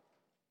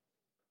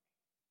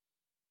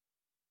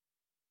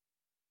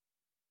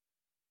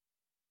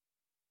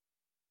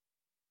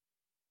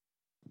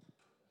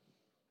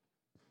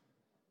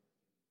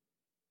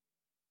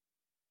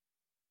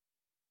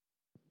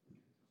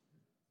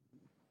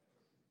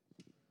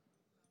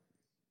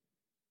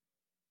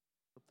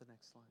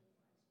 Next slide.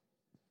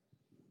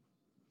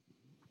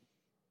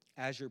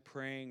 As you're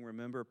praying,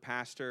 remember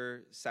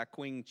Pastor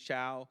Sakwing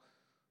Chow.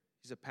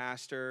 He's a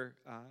pastor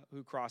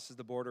who crosses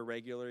the border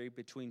regularly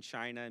between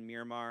China and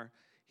Myanmar.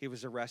 He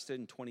was arrested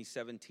in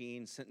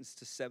 2017, sentenced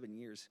to 7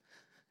 years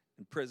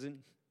in prison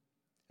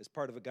as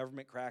part of a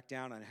government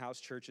crackdown on house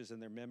churches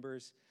and their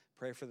members.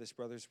 Pray for this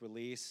brother's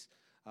release.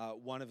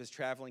 One of his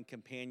traveling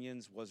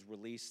companions was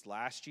released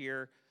last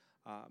year.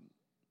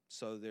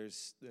 So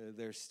there's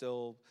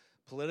still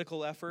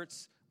political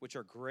efforts, which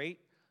are great,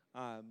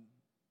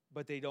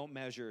 but they don't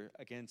measure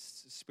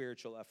against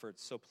spiritual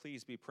efforts. So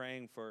please be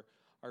praying for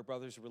our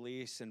brother's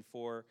release and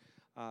for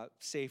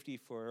safety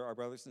for our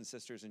brothers and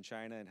sisters in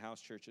China and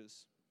house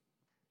churches.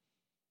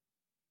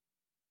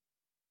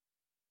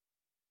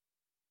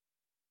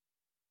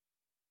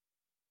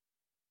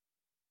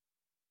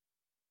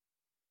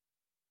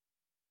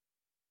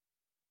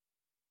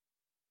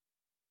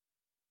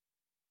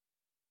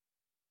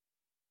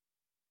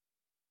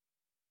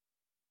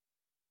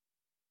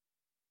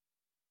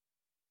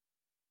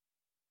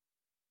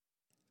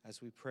 As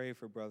we pray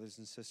for brothers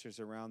and sisters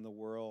around the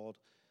world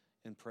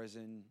in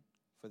prison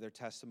for their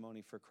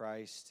testimony for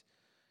Christ,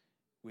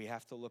 we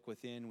have to look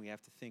within. We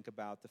have to think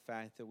about the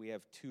fact that we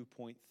have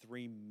 2.3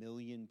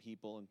 million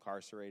people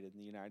incarcerated in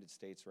the United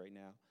States right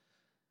now.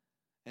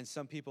 And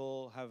some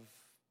people have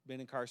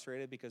been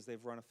incarcerated because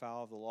they've run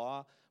afoul of the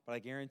law, but I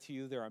guarantee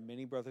you there are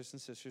many brothers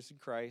and sisters in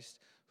Christ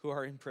who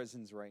are in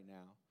prisons right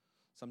now.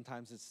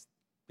 Sometimes it's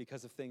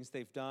because of things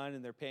they've done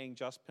and they're paying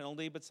just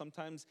penalty, but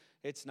sometimes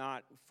it's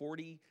not.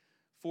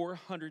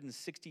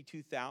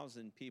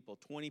 462,000 people,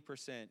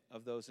 20%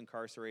 of those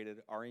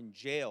incarcerated, are in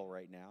jail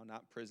right now,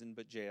 not prison,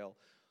 but jail,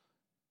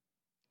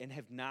 and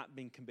have not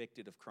been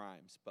convicted of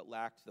crimes, but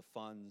lacked the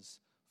funds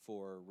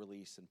for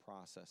release and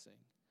processing.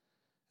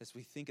 As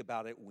we think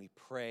about it, we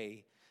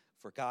pray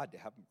for God to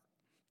have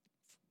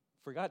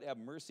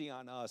mercy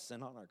on us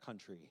and on our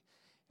country.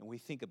 And we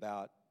think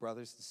about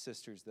brothers and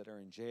sisters that are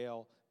in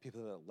jail,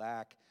 people that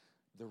lack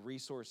the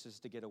resources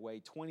to get away.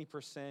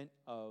 20%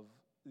 of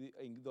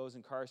those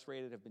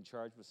incarcerated have been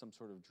charged with some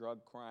sort of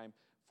drug crime.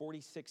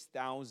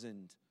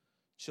 46,000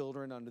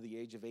 children under the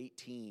age of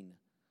 18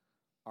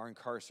 are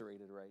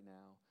incarcerated right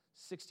now.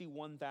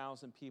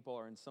 61,000 people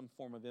are in some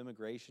form of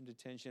immigration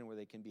detention where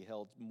they can be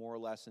held more or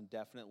less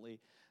indefinitely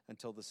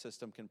until the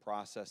system can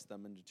process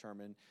them and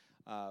determine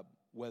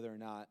whether or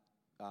not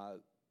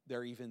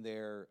they're even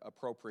there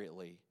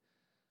appropriately.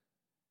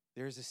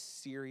 There's a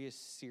serious,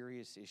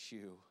 serious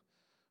issue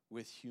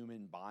with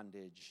human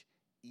bondage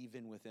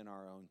even within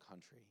our own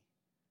country.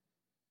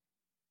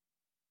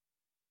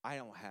 I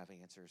don't have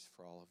answers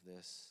for all of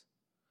this.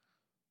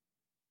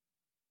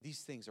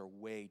 These things are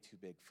way too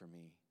big for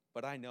me.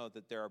 But I know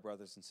that there are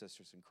brothers and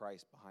sisters in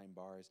Christ behind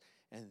bars,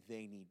 and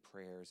they need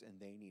prayers and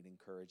they need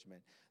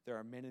encouragement. There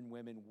are men and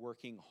women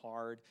working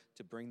hard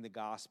to bring the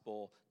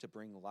gospel, to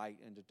bring light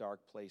into dark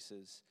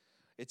places.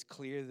 It's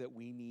clear that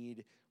we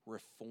need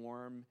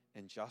reform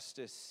and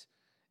justice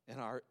in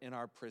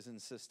our prison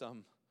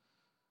system.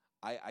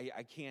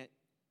 I can't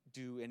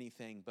do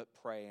anything but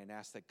pray and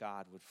ask that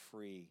God would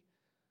free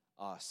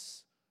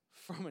us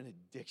from an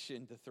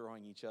addiction to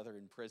throwing each other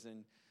in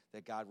prison,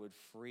 that God would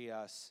free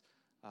us,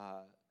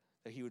 that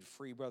he would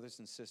free brothers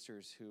and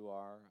sisters who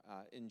are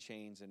in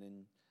chains and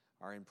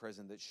are in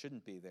prison that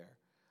shouldn't be there.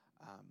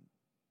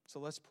 So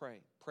let's pray.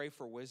 Pray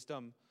for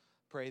wisdom.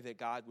 Pray that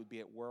God would be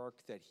at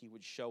work, that he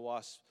would show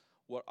us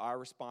what our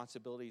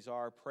responsibilities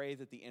are. Pray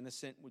that the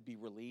innocent would be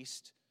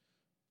released.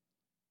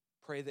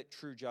 Pray that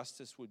true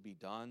justice would be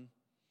done.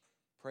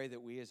 Pray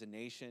that we as a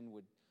nation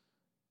would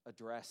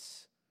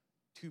address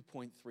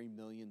 2.3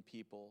 million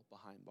people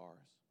behind bars.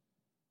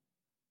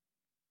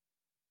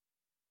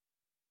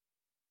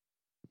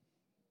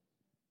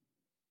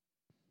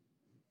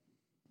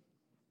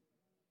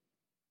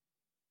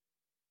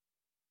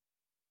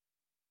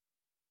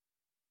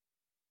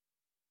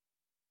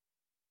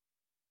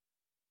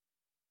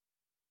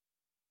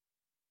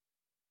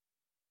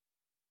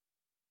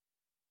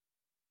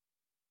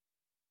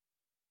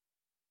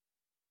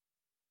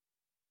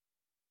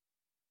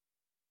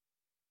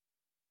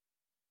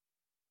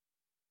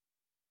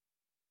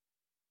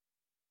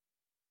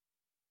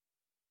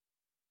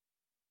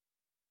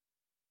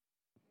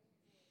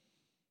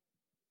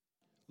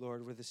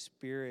 Lord, where the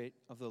Spirit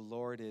of the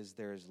Lord is,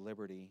 there is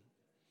liberty.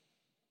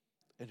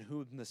 And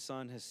whom the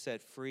Son has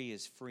set free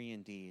is free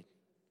indeed.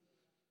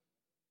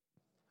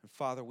 And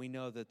Father, we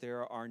know that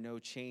there are no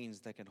chains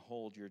that can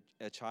hold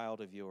a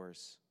child of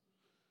yours.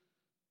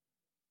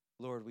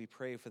 Lord, we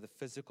pray for the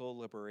physical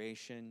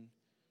liberation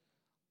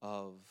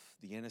of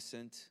the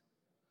innocent.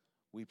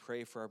 We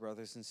pray for our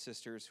brothers and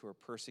sisters who are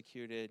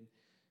persecuted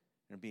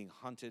and are being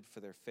hunted for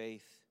their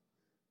faith.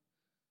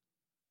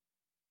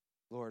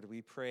 Lord,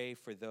 we pray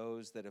for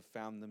those that have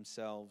found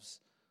themselves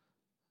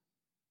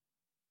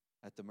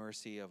at the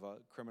mercy of a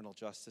criminal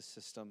justice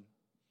system.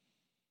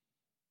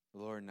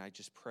 Lord, and I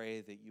just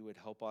pray that you would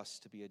help us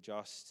to be a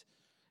just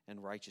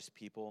and righteous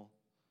people,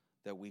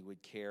 that we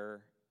would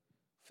care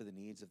for the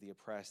needs of the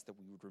oppressed, that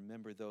we would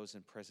remember those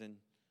in prison.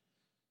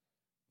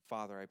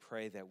 Father, I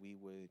pray that we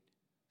would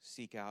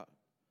seek out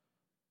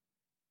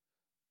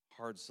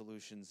hard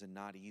solutions and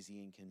not easy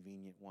and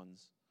convenient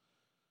ones.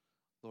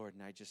 Lord,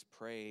 and I just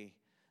pray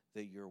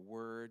that your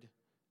word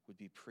would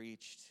be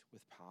preached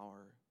with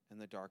power in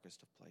the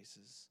darkest of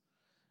places.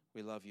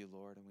 We love you,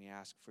 Lord, and we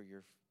ask for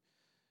your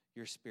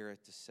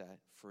Spirit to set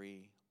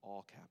free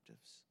all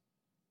captives.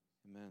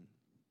 Amen.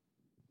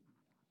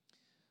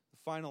 The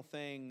final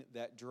thing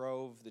that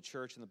drove the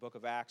church in the book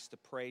of Acts to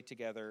pray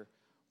together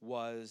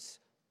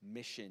was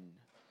mission,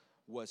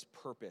 was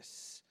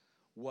purpose,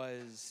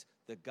 was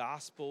the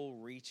gospel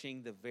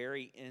reaching the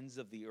very ends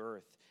of the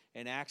earth.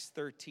 In Acts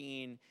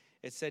 13,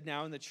 it said,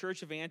 now in the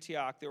church of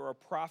Antioch, there were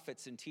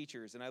prophets and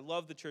teachers. And I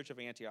love the church of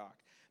Antioch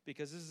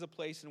because this is a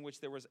place in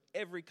which there was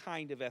every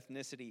kind of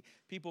ethnicity,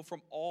 people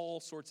from all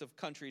sorts of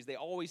countries. They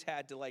always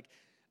had to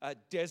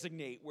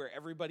designate where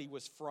everybody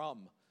was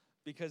from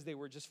because they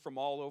were just from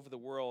all over the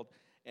world.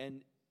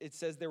 And it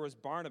says there was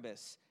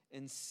Barnabas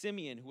and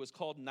Simeon, who was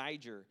called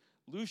Niger,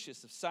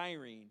 Lucius of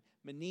Cyrene,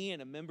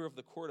 Manaen, a member of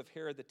the court of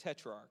Herod the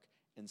Tetrarch,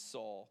 and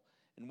Saul.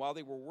 And while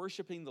they were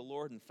worshiping the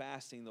Lord and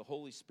fasting, the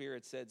Holy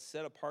Spirit said,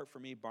 set apart for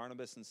me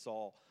Barnabas and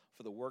Saul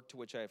for the work to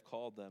which I have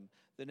called them.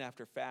 Then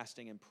after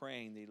fasting and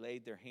praying, they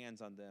laid their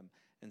hands on them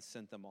and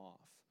sent them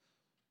off.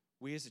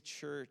 We as a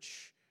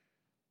church,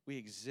 we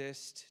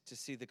exist to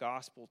see the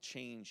gospel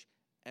change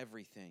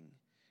everything.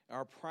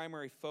 Our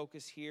primary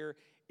focus here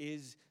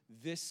is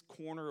this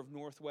corner of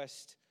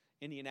Northwest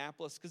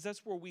Indianapolis because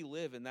that's where we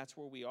live and that's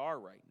where we are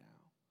right now.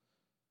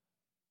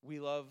 We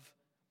love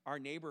our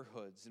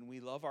neighborhoods and we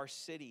love our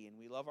city and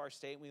we love our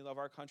state and we love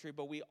our country,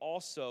 but we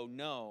also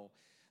know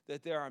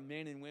that there are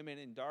men and women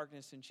in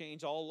darkness and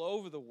change all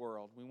over the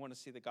world. We want to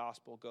see the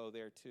gospel go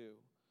there too.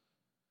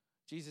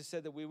 Jesus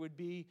said that we would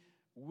be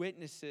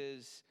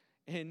witnesses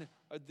in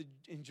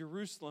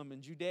Jerusalem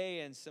and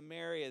Judea and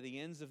Samaria,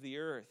 the ends of the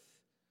earth.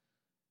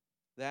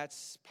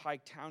 That's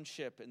Pike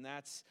Township and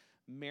that's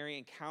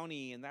Marion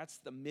County and that's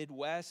the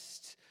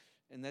Midwest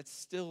and that's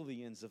still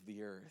the ends of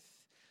the earth.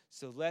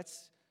 So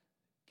let's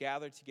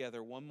gather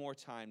together one more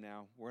time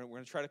now. We're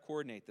going to try to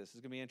coordinate this. It's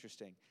going to be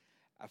interesting.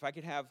 If I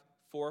could have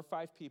 4 or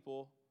 5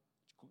 people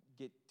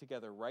get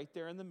together right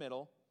there in the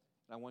middle,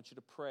 and I want you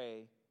to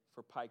pray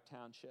for Pike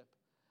Township.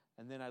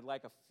 And then I'd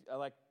like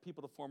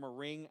people to form a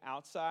ring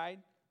outside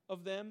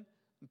of them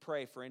and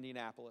pray for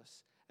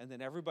Indianapolis. And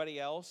then everybody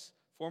else,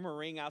 form a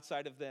ring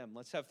outside of them.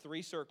 Let's have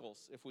 3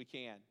 circles if we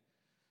can.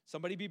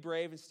 Somebody be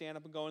brave and stand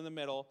up and go in the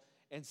middle.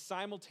 And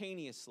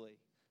simultaneously,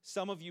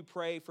 some of you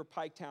pray for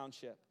Pike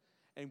Township.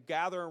 And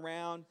gather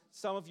around.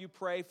 Some of you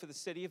pray for the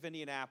city of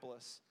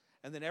Indianapolis.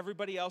 And then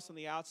everybody else on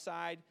the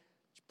outside,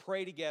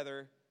 pray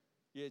together.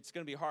 It's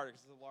going to be harder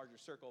because it's a larger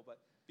circle, but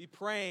be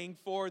praying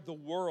for the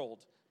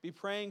world. Be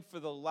praying for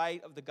the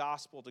light of the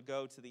gospel to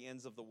go to the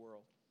ends of the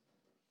world.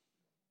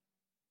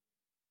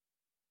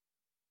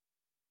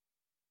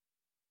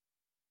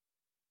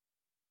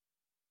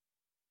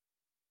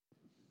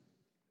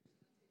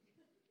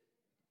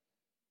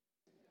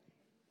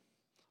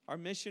 Our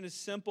mission is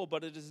simple,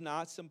 but it is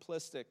not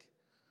simplistic.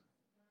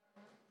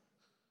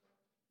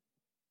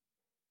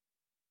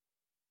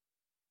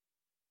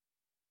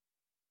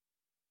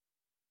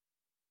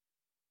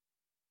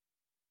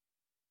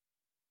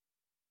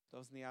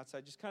 Those on the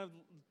outside, just kind of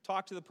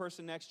talk to the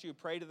person next to you.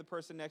 Pray to the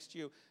person next to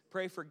you.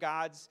 Pray for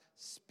God's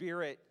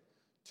Spirit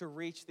to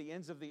reach the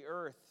ends of the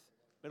earth.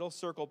 Middle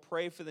circle,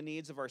 pray for the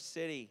needs of our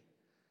city.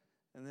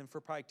 And then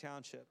for Pike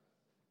Township.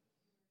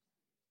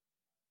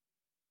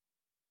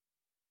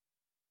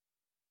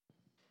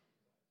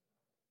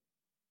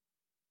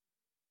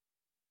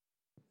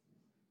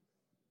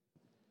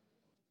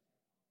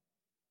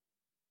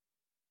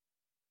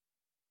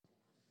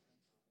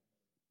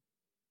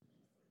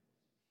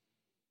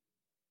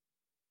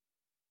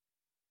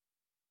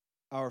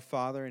 Our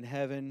Father in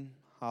heaven,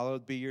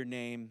 hallowed be your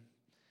name.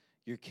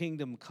 Your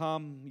kingdom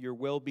come, your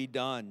will be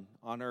done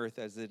on earth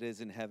as it is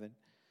in heaven.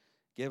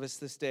 Give us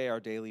this day our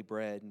daily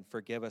bread, and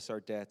forgive us our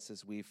debts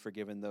as we've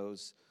forgiven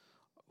those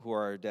who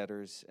are our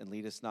debtors. And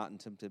lead us not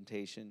into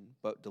temptation,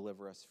 but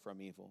deliver us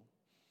from evil.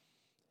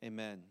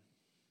 Amen.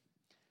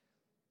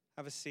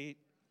 Have a seat.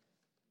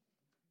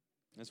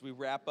 As we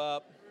wrap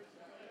up,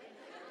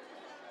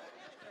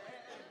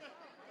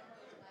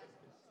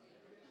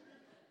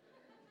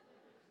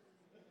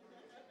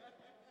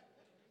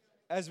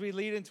 as we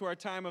lead into our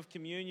time of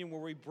communion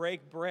where we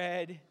break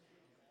bread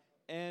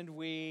and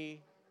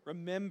we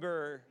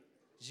remember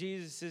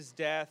Jesus'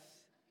 death,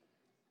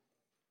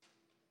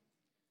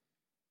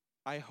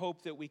 I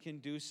hope that we can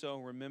do so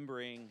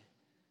remembering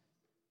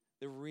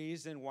the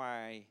reason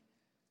why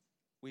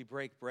we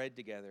break bread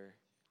together.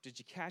 Did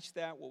you catch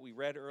that, what we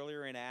read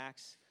earlier in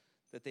Acts,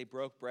 that they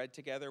broke bread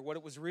together? What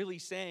it was really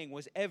saying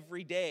was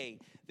every day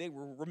they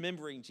were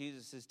remembering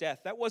Jesus'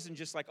 death. That wasn't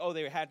just like, oh,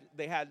 they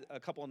had a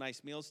couple of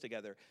nice meals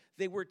together.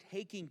 They were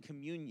taking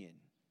communion.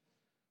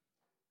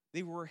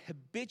 They were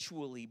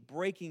habitually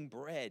breaking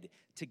bread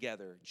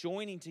together,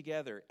 joining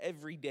together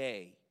every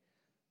day,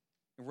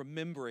 and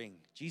remembering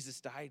Jesus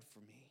died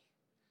for me.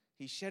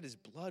 He shed his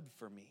blood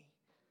for me.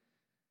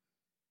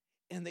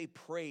 And they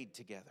prayed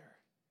together,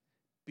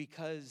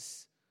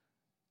 because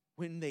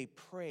when they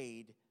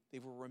prayed, they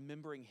were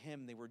remembering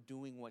him. They were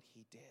doing what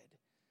he did.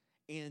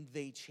 And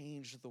they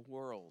changed the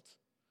world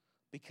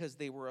because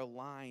they were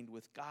aligned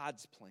with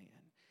God's plan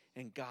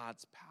and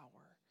God's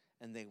power,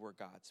 and they were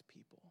God's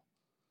people.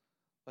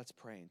 Let's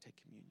pray and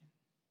take communion.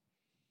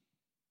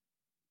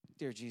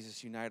 Dear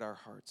Jesus, unite our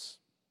hearts.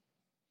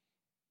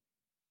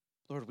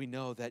 Lord, we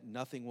know that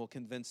nothing will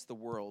convince the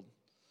world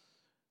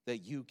that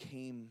you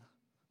came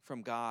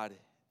from God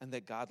and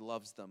that God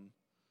loves them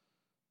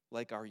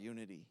like our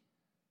unity.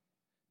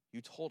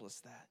 You told us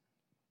that.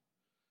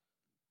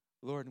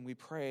 Lord, and we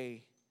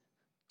pray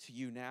to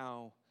you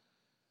now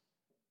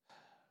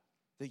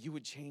that you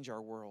would change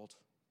our world,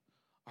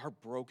 our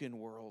broken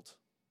world.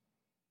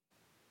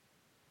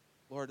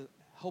 Lord,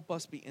 help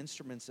us be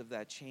instruments of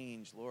that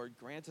change. Lord,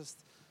 grant us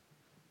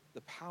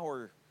the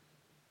power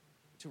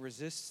to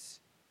resist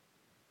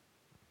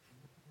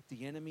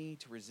the enemy,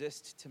 to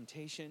resist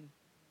temptation.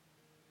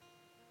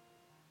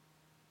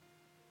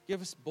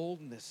 Give us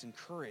boldness and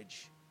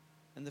courage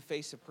in the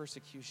face of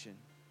persecution.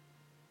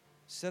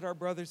 Set our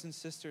brothers and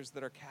sisters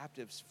that are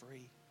captives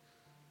free.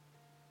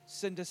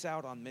 Send us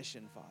out on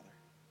mission, Father.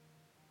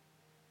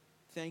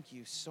 Thank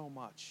you so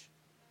much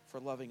for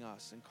loving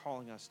us and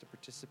calling us to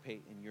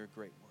participate in your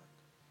great work.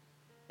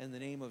 In the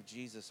name of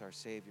Jesus, our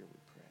Savior, we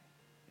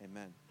pray.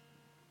 Amen.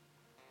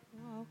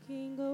 Walking